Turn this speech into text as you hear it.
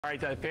All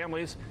right,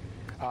 families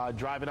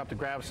driving up to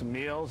grab some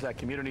meals at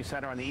Community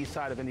Center on the east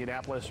side of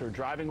Indianapolis are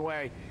driving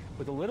away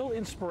with a little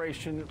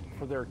inspiration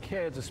for their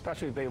kids,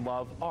 especially if they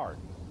love art.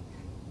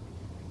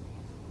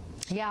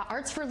 Yeah,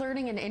 Arts for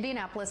Learning in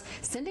Indianapolis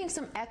sending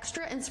some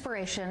extra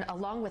inspiration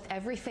along with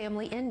every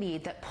family in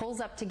need that pulls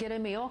up to get a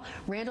meal.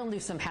 Randall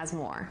Newsom has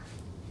more.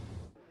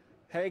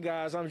 Hey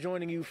guys, I'm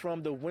joining you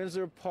from the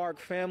Windsor Park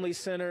Family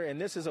Center, and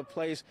this is a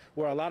place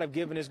where a lot of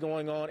giving is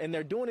going on, and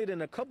they're doing it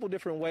in a couple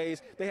different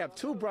ways. They have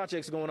two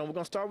projects going on. We're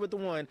going to start with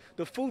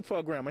the food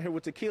program. I'm here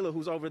with Tequila,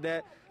 who's over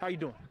that. How you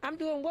doing? I'm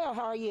doing well.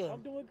 How are you?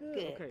 I'm doing good.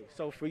 Okay,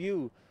 so for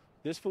you,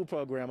 this food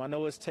program, I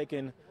know it's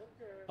taken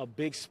a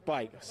big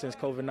spike since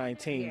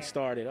COVID-19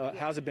 started.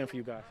 How's it been for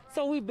you guys?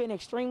 So we've been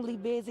extremely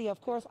busy.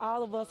 Of course,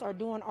 all of us are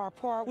doing our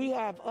part. We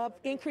have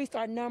increased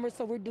our numbers,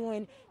 so we're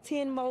doing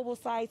 10 mobile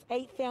sites,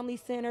 8 family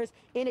centers,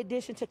 in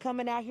addition to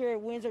coming out here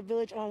at Windsor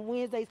Village on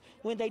Wednesdays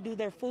when they do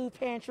their food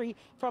pantry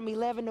from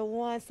 11 to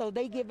 1. So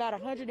they give out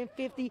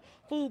 150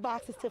 food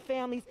boxes to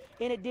families.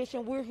 In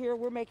addition, we're here.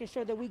 We're making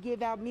sure that we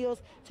give out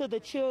meals to the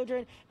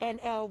children,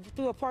 and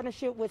through a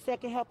partnership with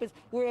Second Helpers,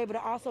 we're able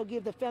to also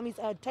give the families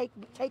a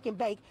take and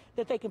bake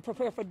that they can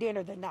prepare for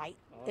dinner the night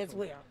as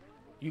well.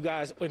 You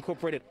guys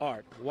incorporated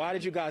art. Why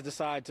did you guys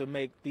decide to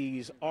make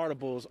these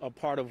artables a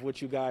part of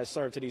what you guys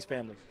serve to these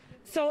families?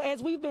 So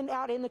as we've been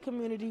out in the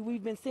community,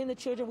 we've been seeing the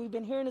children, we've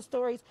been hearing the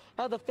stories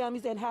of the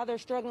families and how they're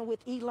struggling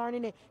with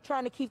e-learning and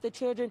trying to keep the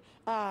children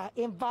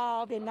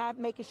involved and not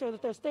making sure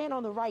that they're staying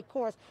on the right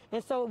course.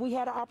 And so we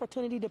had an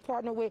opportunity to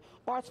partner with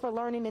Arts for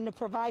Learning and to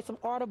provide some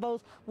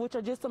artables, which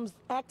are just some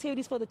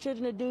activities for the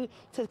children to do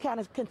to kind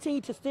of continue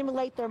to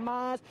stimulate their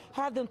minds,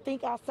 have them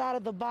think outside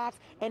of the box,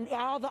 and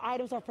all the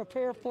items are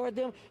prepared for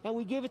them, and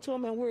we give it to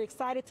them, and we're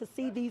excited to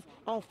see these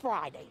on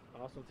Friday.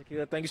 Awesome,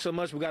 Tequila. Thank you so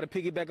much. We got to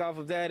piggyback off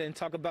of that and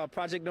talk about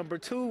project number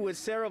 2 with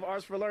Sarah of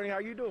Arts for Learning. How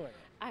are you doing?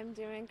 I'm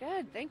doing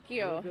good, thank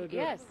you. Good.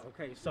 Yes.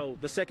 Okay, so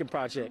the second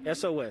project,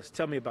 SOS.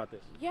 Tell me about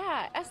this.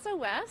 Yeah,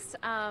 SOS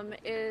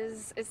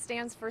it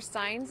stands for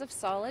Signs of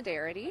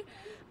Solidarity.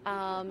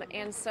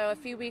 And so a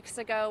few weeks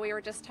ago, we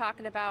were just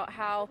talking about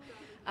how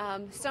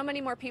so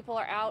many more people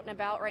are out and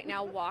about right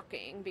now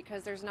walking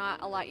because there's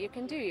not a lot you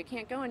can do. You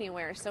can't go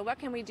anywhere. So what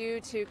can we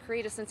do to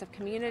create a sense of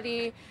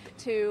community,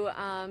 to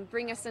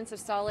bring a sense of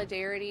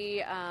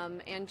solidarity,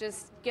 and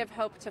just give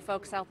hope to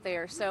folks out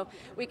there? So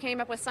we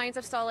came up with Signs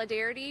of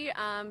Solidarity.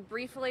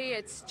 Briefly,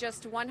 it's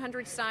just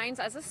 100 signs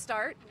as a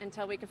start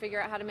until we can figure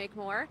out how to make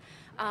more,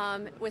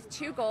 with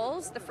 2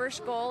 goals. The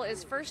first goal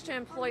is first to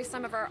employ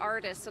some of our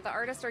artists. So the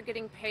artists are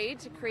getting paid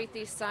to create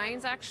these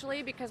signs,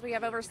 actually, because we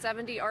have over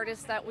 70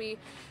 artists that we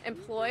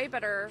employ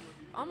but are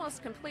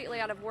almost completely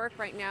out of work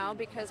right now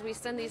because we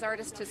send these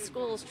artists to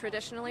schools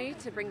traditionally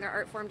to bring their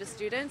art form to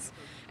students.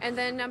 And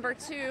then number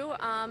 2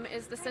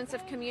 is the sense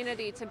of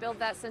community, to build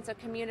that sense of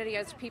community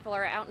as people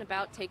are out and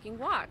about taking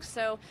walks.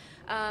 So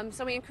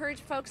we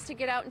encourage folks to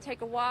get out and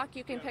take a walk.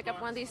 You can pick up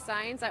one of these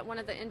signs at one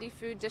of the Indy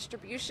food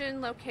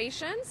distribution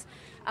locations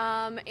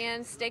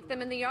and stake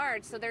them in the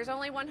yard. So there's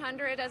only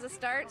 100 as a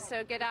start,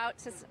 so get out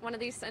to one of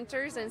these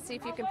centers and see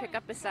if you can pick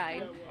up a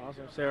sign.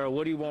 Awesome. Sarah,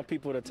 what do you want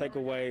people to take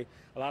away?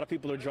 A lot of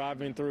people are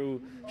driving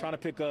through trying to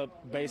pick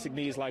up basic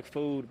needs like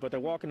food, but they're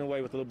walking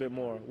away with a little bit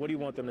more. What do you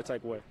want them to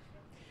take away?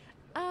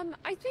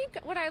 I think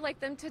what I like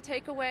them to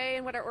take away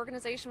and what our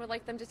organization would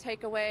like them to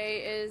take away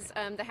is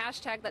the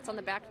hashtag that's on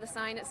the back of the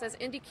sign. It says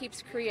Indy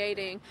keeps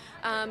creating.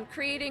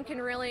 Creating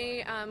can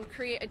really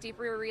create a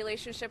deeper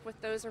relationship with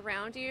those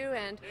around you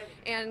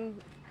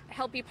and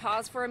help you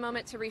pause for a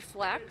moment to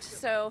reflect.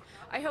 So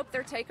I hope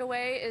their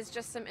takeaway is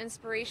just some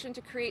inspiration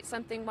to create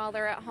something while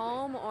they're at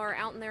home or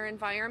out in their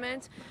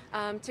environment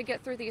to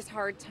get through these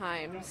hard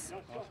times.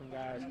 Awesome,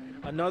 guys.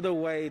 Another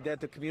way that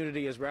the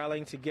community is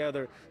rallying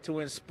together to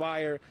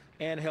inspire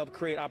and help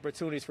create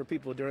opportunities for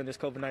people during this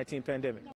COVID-19 pandemic.